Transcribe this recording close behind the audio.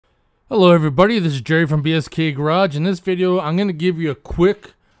Hello everybody, this is Jerry from BSK Garage. In this video, I'm going to give you a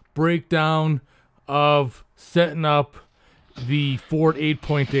quick breakdown of setting up the Ford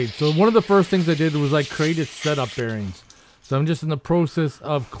 8.8. So one of the first things I did was I created setup bearings. So I'm just in the process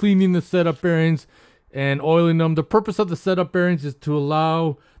of cleaning the setup bearings and oiling them. The purpose of the setup bearings is to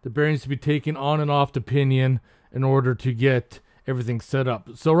allow the bearings to be taken on and off the pinion in order to get everything set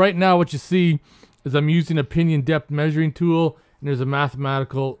up. So right now what you see is I'm using a pinion depth measuring tool, and there's a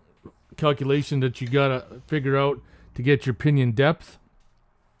mathematical calculation that you gotta figure out to get your pinion depth,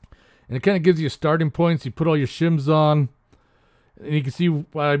 and it kind of gives you a starting point. So you put all your shims on, and you can see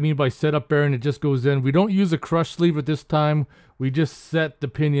what I mean by setup bearing. It just goes in. We don't use a crush sleeve at this time. We just set the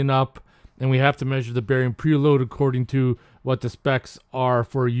pinion up, and we have to measure the bearing preload according to what the specs are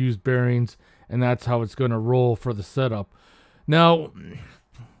for used bearings, and that's how it's going to roll for the setup. Now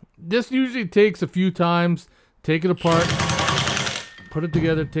this usually takes a few times. Take it apart, put it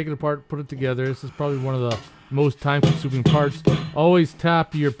together, take it apart, put it together. This is probably one of the most time-consuming parts. Always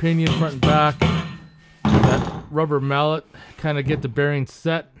tap your pinion front and back with that rubber mallet, kind of get the bearing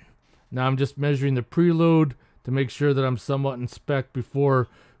set. Now I'm just measuring the preload to make sure that I'm somewhat in spec before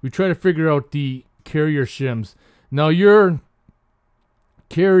we try to figure out the carrier shims. Now your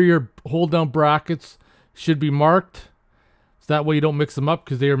carrier hold-down brackets should be marked, so that way you don't mix them up,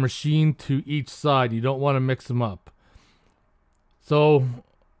 because they are machined to each side. You don't want to mix them up. So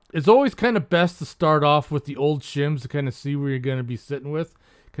it's always kind of best to start off with the old shims to kind of see where you're going to be sitting with,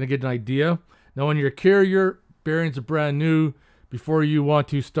 kind of get an idea. Now when your carrier bearings are brand new, before you want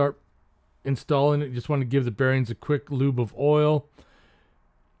to start installing it, you just want to give the bearings a quick lube of oil.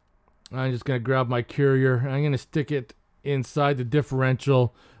 I'm just going to grab my carrier, and I'm going to stick it inside the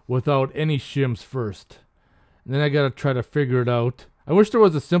differential without any shims first. And then I got to try to figure it out. I wish there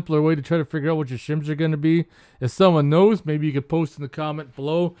was a simpler way to try to figure out what your shims are going to be. If someone knows, maybe you could post in the comment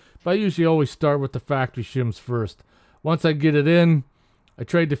below. But I usually always start with the factory shims first. Once I get it in, I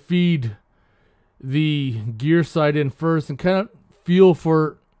tried to feed the gear side in first and kind of feel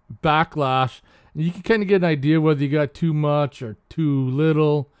for backlash. And you can kind of get an idea whether you got too much or too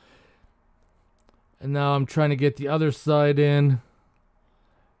little. And now I'm trying to get the other side in.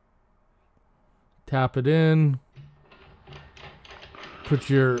 Tap it in. Put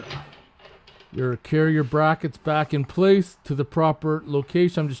your carrier brackets back in place to the proper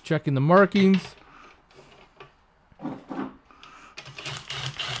location. I'm just checking the markings.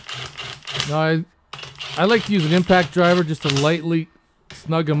 Now I like to use an impact driver just to lightly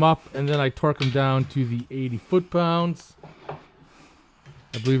snug them up, and then I torque them down to the 80 foot-pounds.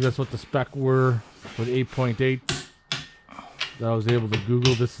 I believe that's what the spec were for the 8.8 that I was able to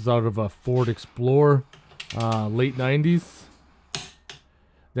Google. This is out of a Ford Explorer, late 90s.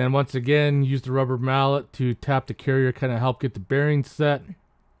 Then once again, use the rubber mallet to tap the carrier, kind of help get the bearings set.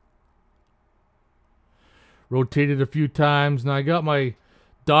 Rotate it a few times. Now I got my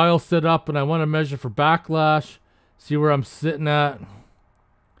dial set up, and I want to measure for backlash, see where I'm sitting at.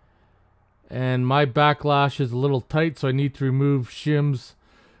 And my backlash is a little tight, so I need to remove shims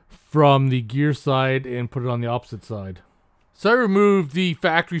from the gear side and put it on the opposite side. So I removed the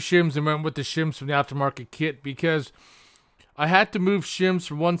factory shims and went with the shims from the aftermarket kit, because I had to move shims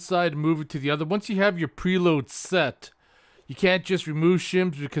from one side and move it to the other. Once you have your preload set, you can't just remove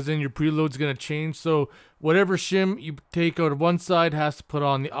shims, because then your preload's going to change. So whatever shim you take out of one side has to put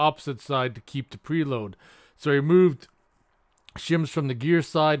on the opposite side to keep the preload. So I removed shims from the gear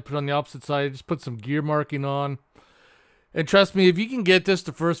side, put on the opposite side, just put some gear marking on. And trust me, if you can get this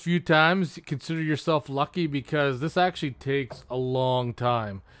the first few times, consider yourself lucky, because this actually takes a long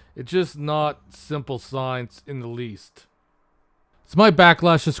time. It's just not simple science in the least. So my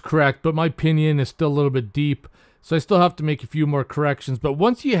backlash is correct, but my pinion is still a little bit deep, so I still have to make a few more corrections. But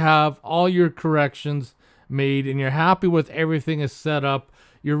once you have all your corrections made and you're happy with everything is set up,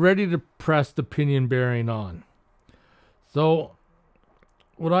 you're ready to press the pinion bearing on. So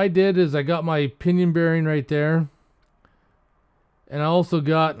what I did is I got my pinion bearing right there, and I also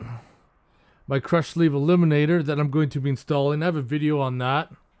got my crush sleeve eliminator that I'm going to be installing. I have a video on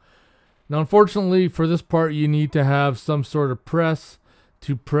that. Now, unfortunately, for this part, you need to have some sort of press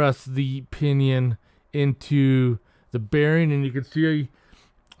to press the pinion into the bearing. And you can see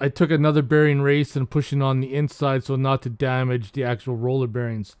I took another bearing race and pushing on the inside so not to damage the actual roller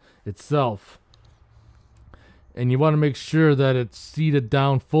bearings itself. And you want to make sure that it's seated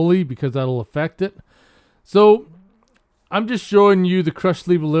down fully, because that'll affect it. So I'm just showing you the crush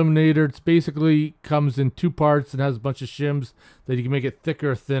sleeve eliminator. It's basically comes in two parts and has a bunch of shims that you can make it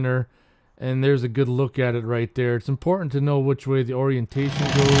thicker or thinner. And there's a good look at it right there. It's important to know which way the orientation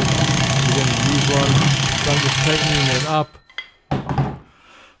goes. You're going to use one. So I'm just tightening it up.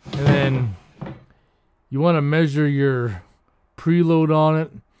 And then then you want to measure your preload on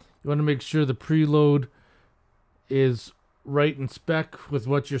it. You want to make sure the preload is right in spec with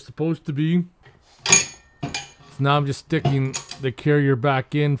what you're supposed to be. So now I'm just sticking the carrier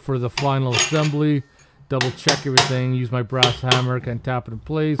back in for the final assembly. Double check everything. Use my brass hammer, kind of tap it in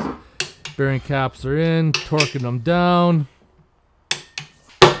place. Bearing caps are in. Torquing them down.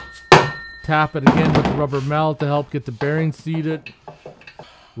 Tap it again with the rubber mallet to help get the bearing seated.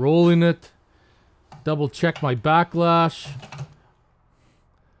 Rolling it. Double check my backlash.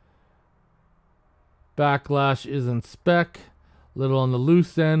 Backlash is in spec. A little on the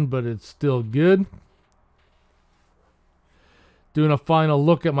loose end, but it's still good. Doing a final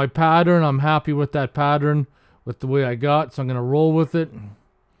look at my pattern. I'm happy with that pattern, with the way I got, so I'm going to roll with it.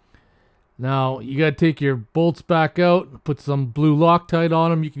 Now, you got to take your bolts back out, put some blue Loctite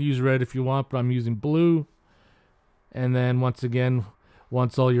on them. You can use red if you want, but I'm using blue. And then once again,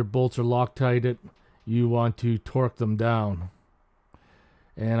 once all your bolts are Loctited, you want to torque them down.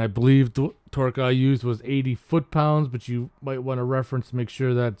 And I believe the torque I used was 80 foot-pounds, but you might want to reference to make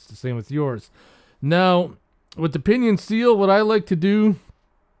sure that's the same with yours. Now, with the pinion seal, what I like to do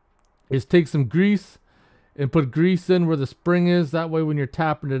is take some grease and put grease in where the spring is. That way when you're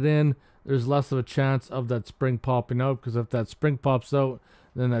tapping it in, there's less of a chance of that spring popping out, because if that spring pops out,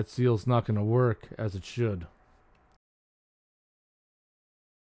 then that seal's not going to work as it should.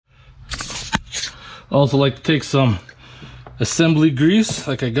 I also like to take some assembly grease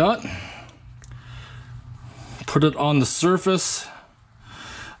like I got, put it on the surface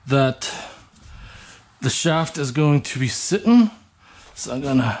that the shaft is going to be sitting. So I'm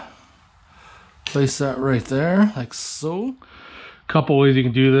gonna place that right there, like so. Couple ways you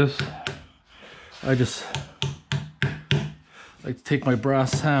can do this. I just like to take my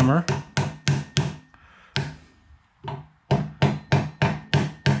brass hammer,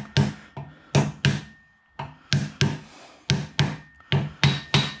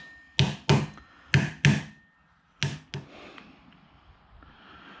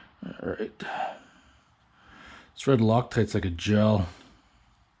 alright. This red Loctite's like a gel.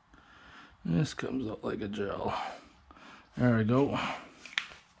 This comes out like a gel. There we go.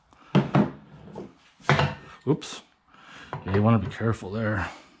 Oops. Yeah, you want to be careful there.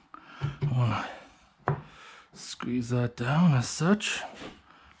 I want to squeeze that down as such.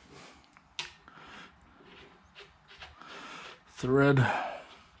 Thread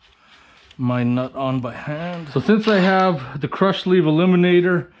my nut on by hand. So since I have the crush sleeve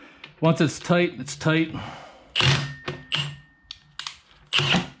eliminator, once it's tight, it's tight.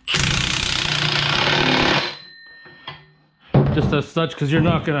 Just as such, because you're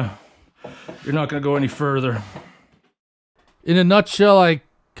not gonna go any further. In a nutshell, I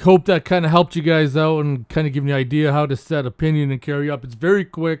hope that kind of helped you guys out and kind of give you an idea how to set a pinion and carry up. It's very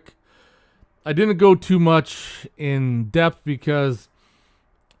quick. I didn't go too much in depth because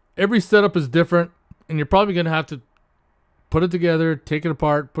every setup is different, and you're probably gonna have to put it together, take it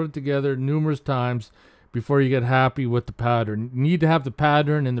apart, put it together numerous times before you get happy with the pattern. You need to have the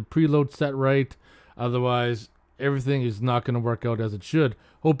pattern and the preload set right, otherwise everything is not going to work out as it should.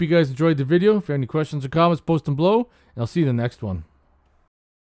 Hope you guys enjoyed the video. If you have any questions or comments, post them below, and I'll see you in the next one.